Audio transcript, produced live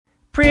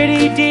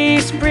Pretty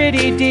Dees,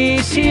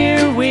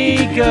 here we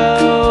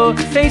go.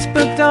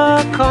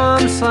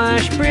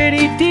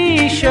 Facebook.com/Pretty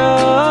D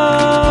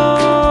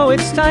Show.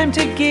 It's time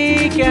to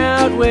geek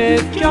out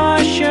with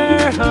Josh,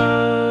 your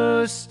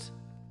host.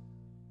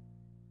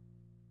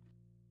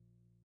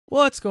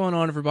 What's going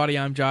on, everybody?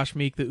 I'm Josh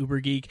Meek, the Uber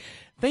Geek.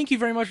 Thank you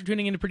very much for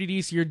tuning into Pretty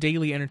Dees, your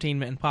daily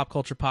entertainment and pop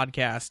culture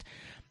podcast.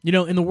 You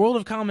know, in the world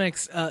of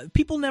comics,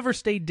 people never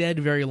stay dead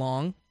very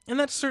long. And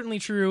that's certainly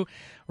true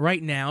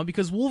right now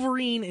because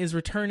Wolverine is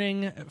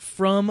returning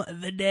from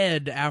the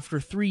dead after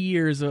 3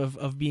 years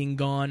of being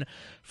gone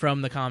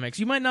from the comics.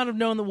 You might not have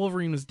known that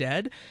Wolverine was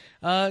dead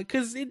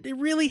because it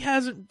really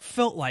hasn't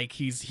felt like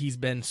he's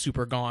been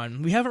super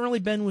gone. We haven't really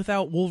been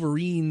without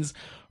Wolverines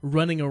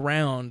running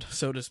around,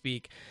 so to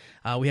speak.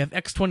 We have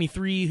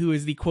X-23, who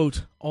is the,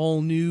 quote,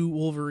 all-new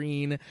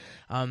Wolverine.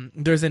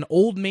 There's an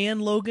old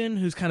man Logan,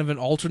 who's kind of an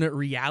alternate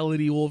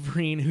reality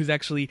Wolverine, who's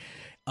actually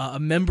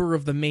a member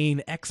of the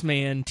main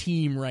X-Man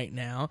team right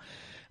now.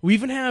 We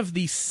even have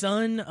the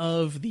son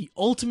of the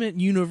Ultimate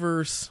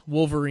Universe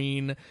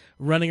Wolverine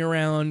running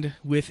around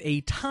with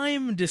a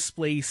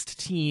time-displaced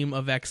team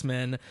of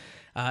X-Men,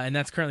 and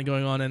that's currently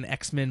going on in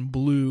X-Men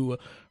Blue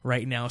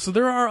right now. So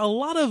there are a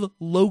lot of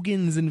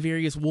Logans and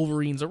various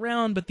Wolverines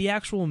around, but the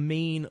actual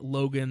main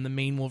Logan, the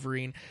main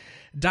Wolverine,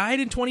 died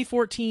in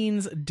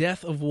 2014's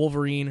Death of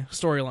Wolverine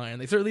storyline.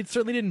 They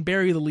certainly didn't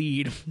bury the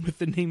lead with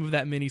the name of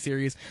that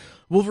miniseries.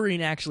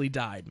 Wolverine actually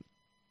died.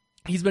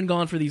 He's been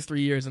gone for these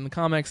 3 years in the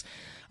comics.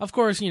 Of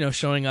course, you know,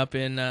 showing up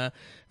in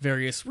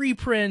various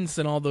reprints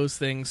and all those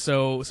things.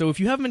 So if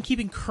you haven't been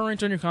keeping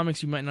current on your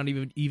comics, you might not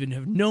even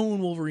have known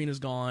Wolverine is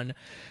gone.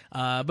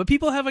 But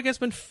people have, I guess,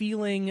 been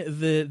feeling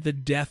the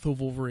death of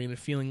Wolverine and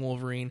feeling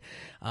Wolverine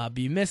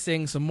be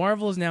missing. So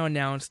Marvel has now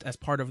announced as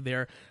part of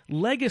their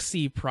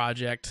Legacy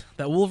project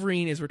that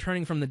Wolverine is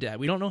returning from the dead.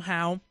 We don't know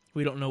how.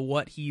 We don't know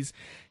what he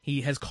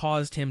has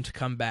caused him to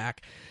come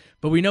back.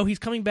 But we know he's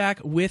coming back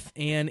with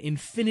an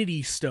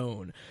Infinity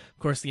Stone. Of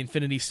course, the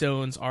Infinity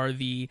Stones are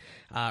the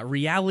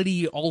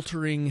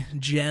reality-altering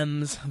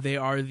gems. They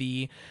are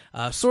the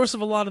source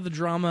of a lot of the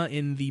drama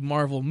in the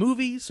Marvel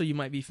movies, so you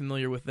might be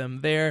familiar with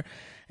them there.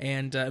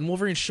 And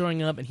Wolverine's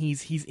showing up, and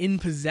he's in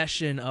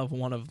possession of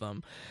one of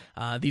them.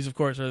 These, of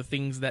course, are the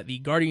things that the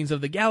Guardians of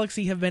the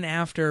Galaxy have been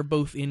after,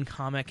 both in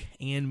comic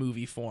and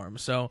movie form.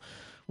 So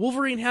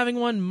Wolverine having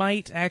one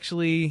might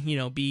actually, you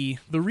know, be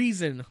the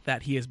reason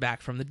that he is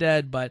back from the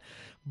dead, but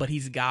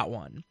he's got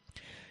one.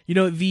 You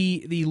know,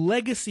 the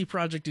Legacy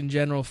project in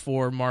general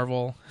for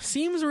Marvel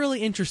seems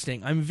really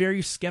interesting. I'm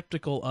very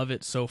skeptical of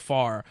it so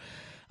far.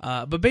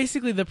 But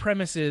basically the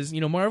premise is,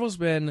 you know, Marvel's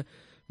been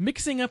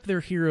mixing up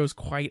their heroes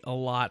quite a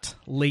lot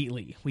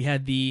lately. We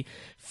had the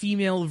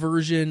female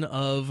version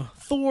of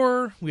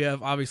Thor. We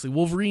have, obviously,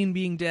 Wolverine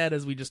being dead,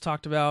 as we just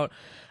talked about.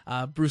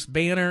 Bruce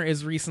Banner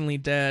is recently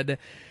dead.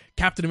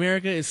 Captain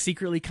America is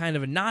secretly kind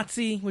of a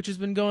Nazi, which has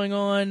been going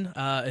on,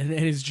 and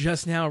is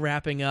just now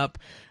wrapping up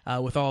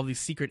with all these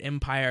Secret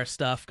Empire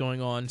stuff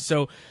going on.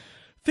 So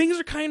things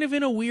are kind of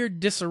in a weird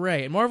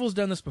disarray. And Marvel's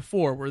done this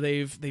before, where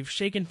they've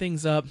shaken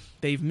things up,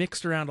 they've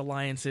mixed around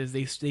alliances,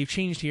 they've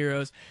changed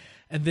heroes,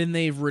 and then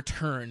they've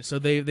returned. So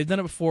they've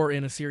done it before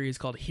in a series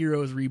called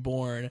Heroes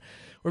Reborn,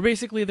 where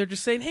basically they're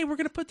just saying, hey, we're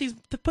going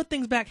to put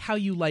things back how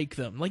you like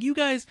them. Like, you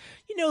guys,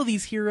 you know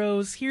these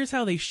heroes, here's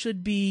how they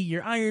should be.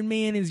 Your Iron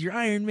Man is your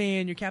Iron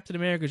Man, your Captain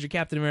America is your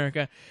Captain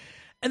America.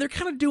 And they're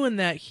kind of doing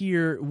that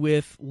here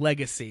with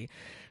Legacy.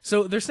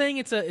 So they're saying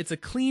it's a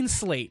clean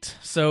slate.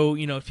 So,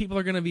 you know, if people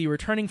are going to be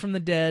returning from the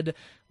dead,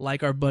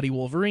 like our buddy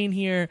Wolverine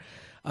here,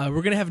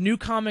 we're going to have new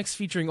comics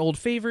featuring old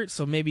favorites,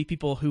 so maybe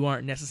people who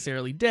aren't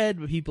necessarily dead,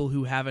 but people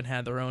who haven't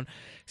had their own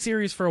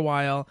series for a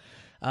while.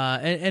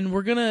 And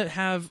we're going to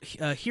have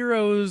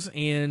heroes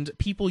and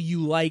people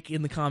you like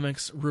in the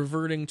comics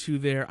reverting to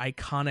their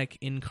iconic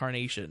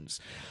incarnations.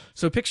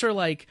 So picture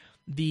like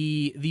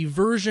the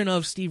version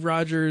of Steve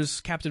Rogers,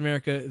 Captain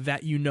America,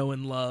 that you know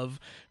and love,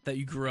 that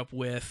you grew up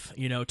with.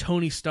 You know,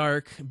 Tony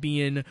Stark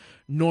being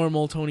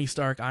normal Tony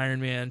Stark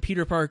Iron Man,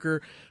 Peter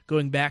Parker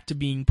going back to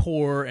being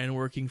poor and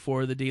working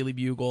for the Daily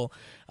Bugle,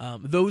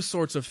 those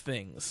sorts of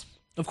things.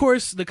 Of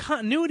course, the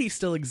continuity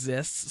still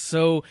exists,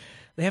 so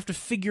they have to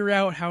figure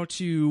out how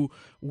to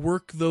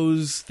work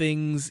those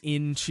things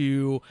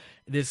into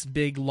this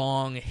big,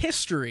 long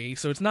history.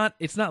 So it's not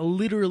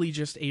literally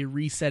just a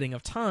resetting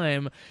of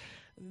time.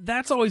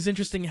 That's always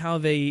interesting how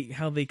they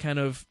kind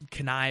of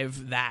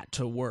connive that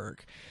to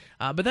work.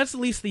 But that's at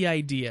least the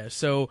idea.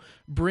 So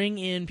bring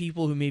in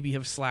people who maybe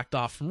have slacked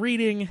off from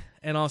reading,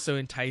 and also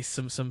entice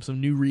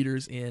some new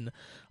readers in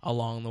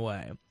along the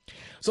way.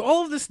 So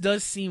all of this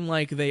does seem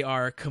like they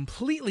are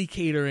completely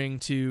catering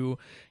to,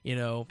 you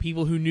know,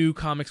 people who knew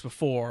comics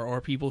before, or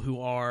people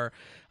who are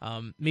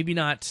maybe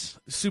not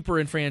super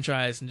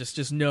enfranchised and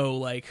just know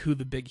like who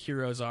the big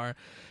heroes are.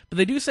 But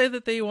they do say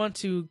that they want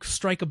to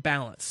strike a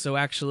balance. So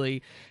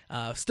actually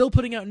still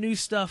putting out new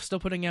stuff, still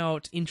putting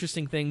out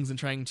interesting things, and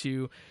trying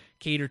to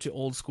cater to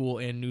old school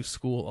and new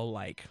school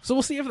alike. So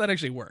we'll see if that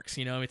actually works.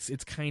 You know,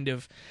 it's kind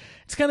of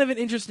an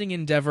interesting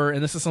endeavor,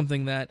 and this is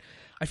something that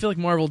I feel like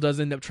Marvel does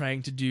end up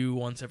trying to do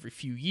once every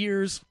few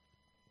years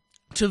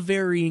to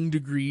varying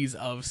degrees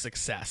of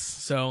success.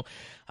 So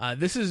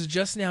this is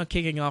just now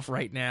kicking off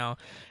right now.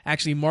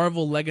 Actually,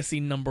 Marvel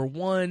Legacy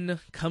 #1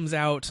 comes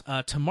out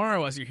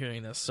tomorrow as you're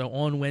hearing this. So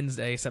on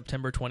Wednesday,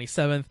 September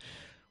 27th,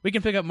 we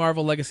can pick up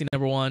Marvel Legacy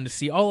 #1 to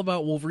see all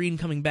about Wolverine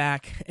coming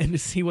back and to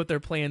see what their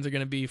plans are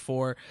going to be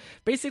for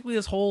basically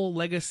this whole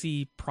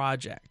Legacy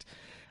project.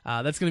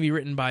 That's going to be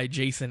written by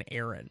Jason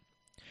Aaron.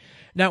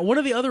 Now, one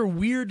of the other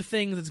weird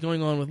things that's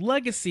going on with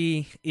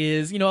Legacy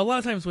is, a lot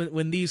of times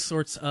when these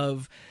sorts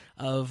of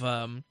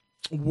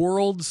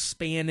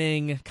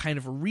world-spanning kind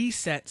of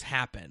resets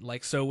happen,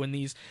 like so when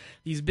these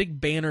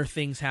big banner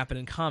things happen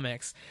in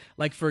comics,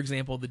 like for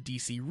example the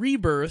DC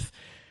Rebirth,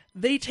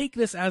 they take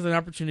this as an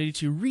opportunity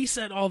to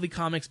reset all the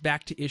comics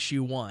back to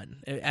issue 1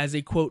 as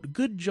a, quote,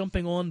 good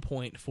jumping on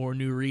point for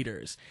new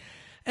readers.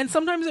 And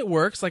sometimes it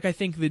works. Like, I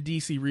think the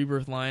DC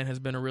Rebirth line has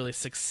been a really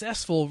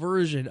successful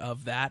version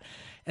of that,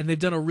 and they've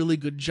done a really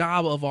good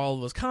job of all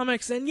of those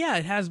comics, and yeah,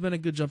 it has been a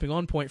good jumping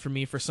on point for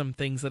me for some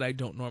things that I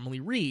don't normally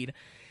read.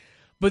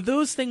 But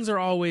those things are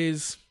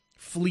always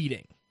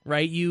fleeting,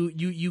 right?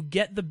 You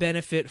get the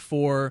benefit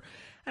for,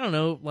 I don't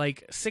know,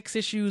 like 6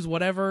 issues,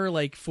 whatever,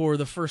 like for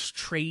the first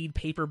trade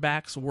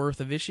paperbacks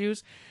worth of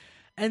issues.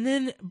 And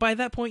then by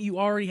that point, you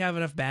already have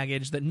enough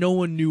baggage that no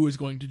one knew was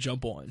going to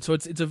jump on. So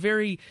it's a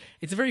very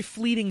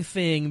fleeting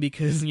thing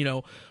because,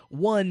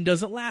 1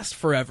 doesn't last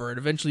forever. And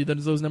eventually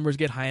those numbers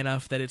get high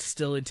enough that it's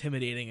still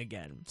intimidating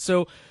again.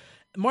 So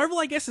Marvel,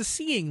 I guess, is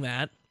seeing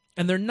that.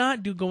 And they're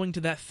not going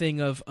to that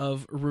thing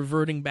of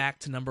reverting back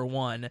to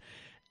 #1.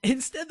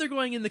 Instead, they're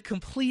going in the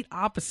complete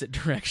opposite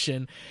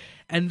direction.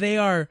 And they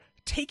are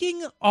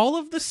taking all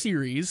of the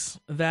series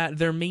that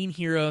their main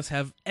heroes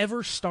have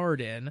ever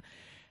starred in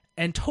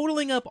and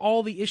totaling up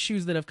all the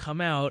issues that have come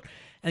out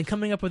and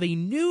coming up with a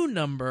new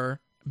number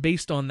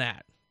based on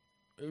that.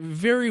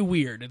 Very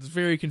weird. It's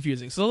very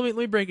confusing. So let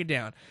me break it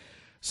down.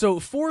 So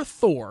for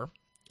Thor,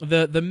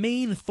 the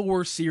main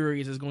Thor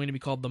series is going to be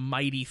called The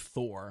Mighty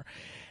Thor.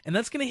 And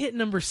that's going to hit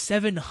number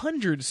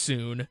 700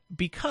 soon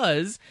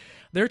because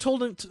they are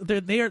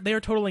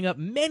totaling up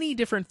many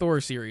different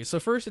Thor series. So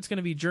first, it's going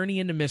to be Journey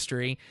into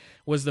Mystery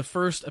was the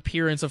first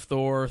appearance of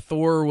Thor.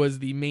 Thor was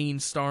the main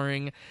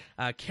starring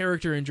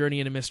character in Journey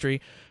into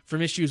Mystery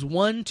from issues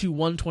 1 to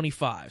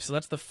 125. So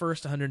that's the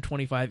first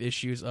 125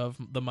 issues of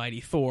The Mighty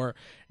Thor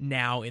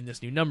now in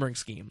this new numbering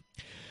scheme.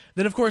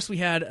 Then, of course, we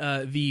had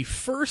the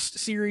first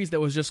series that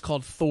was just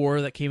called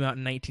Thor that came out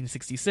in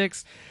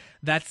 1966.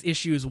 That's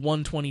issues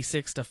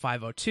 126 to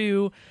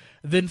 502.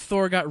 Then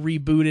Thor got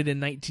rebooted in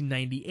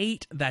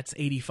 1998. That's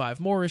 85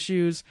 more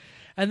issues.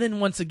 And then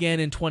once again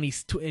in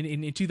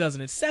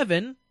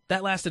 2007,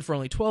 that lasted for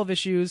only 12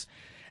 issues.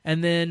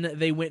 And then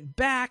they went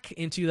back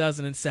in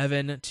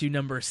 2007 to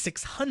number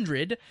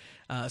 600.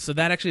 So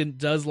that actually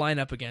does line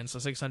up again. So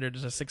 600 to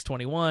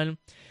 621.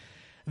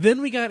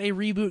 Then we got a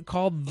reboot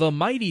called The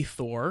Mighty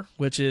Thor,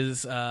 which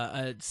is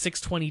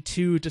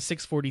 622 to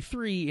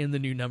 643 in the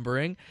new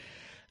numbering.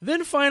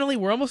 Then finally,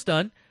 we're almost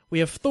done. We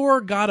have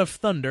Thor God of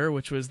Thunder,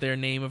 which was their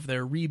name of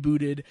their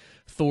rebooted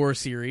Thor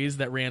series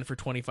that ran for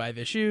 25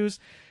 issues.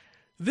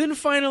 Then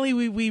finally,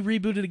 we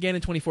rebooted again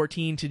in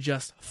 2014 to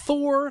just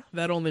Thor.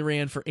 That only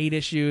ran for 8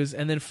 issues.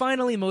 And then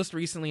finally, most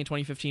recently in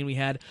 2015, we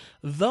had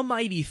The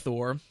Mighty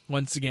Thor,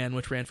 once again,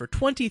 which ran for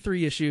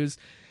 23 issues,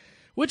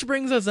 which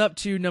brings us up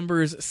to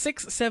numbers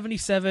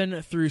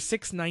 677 through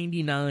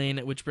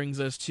 699, which brings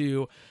us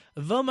to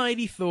The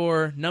Mighty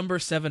Thor, number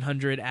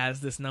 700,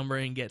 as this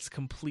numbering gets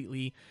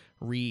completely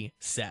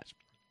reset.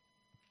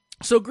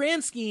 So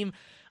grand scheme,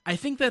 I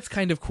think that's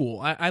kind of cool.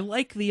 I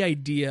like the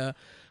idea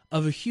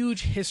of a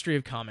huge history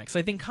of comics.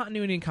 I think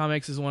continuity in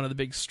comics is one of the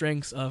big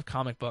strengths of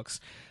comic books.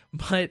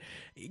 But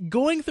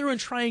going through and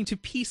trying to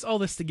piece all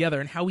this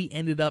together and how we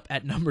ended up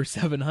at number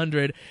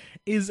 700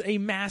 is a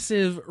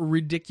massive,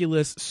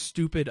 ridiculous,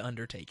 stupid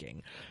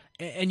undertaking.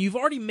 And you've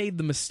already made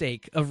the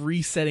mistake of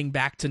resetting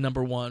back to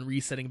number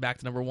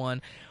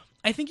 1.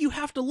 I think you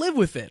have to live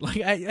with it.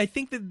 Like I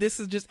think that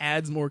this just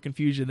adds more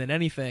confusion than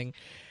anything.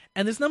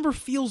 And this number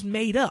feels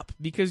made up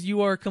because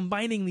you are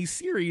combining these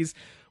series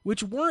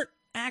which weren't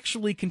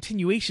actually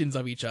continuations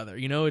of each other.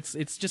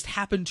 It's just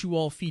happened to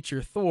all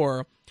feature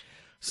Thor.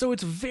 So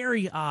it's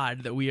very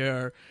odd that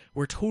we're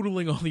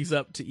totaling all these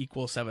up to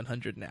equal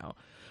 700 now.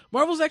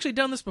 Marvel's actually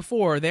done this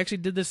before. They actually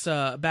did this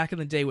back in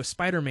the day with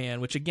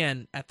Spider-Man, which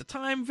again, at the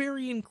time,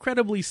 very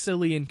incredibly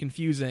silly and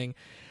confusing.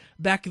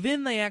 Back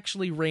then, they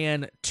actually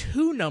ran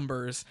 2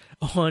 numbers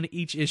on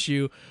each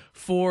issue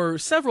for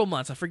several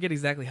months. I forget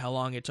exactly how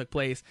long it took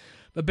place,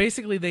 but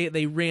basically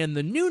they ran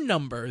the new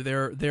number,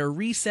 their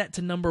reset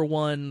to number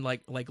 1,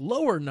 like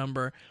lower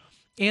number,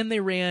 and they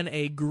ran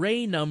a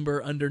gray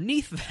number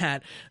underneath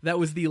that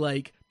was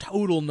the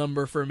total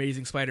number for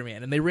Amazing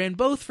Spider-Man. And they ran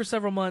both for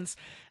several months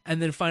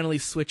and then finally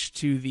switched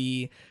to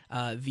the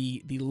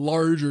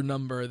larger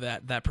number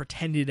that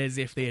pretended as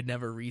if they had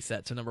never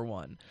reset to number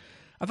 1.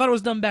 I thought it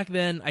was dumb back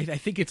then. I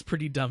think it's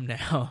pretty dumb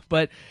now.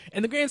 But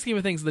in the grand scheme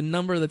of things, the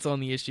number that's on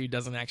the issue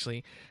doesn't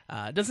actually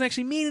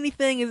mean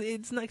anything.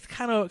 It's not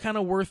kind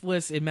of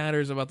worthless. It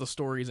matters about the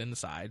stories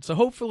inside. So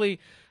hopefully,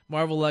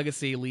 Marvel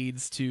Legacy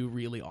leads to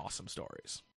really awesome stories.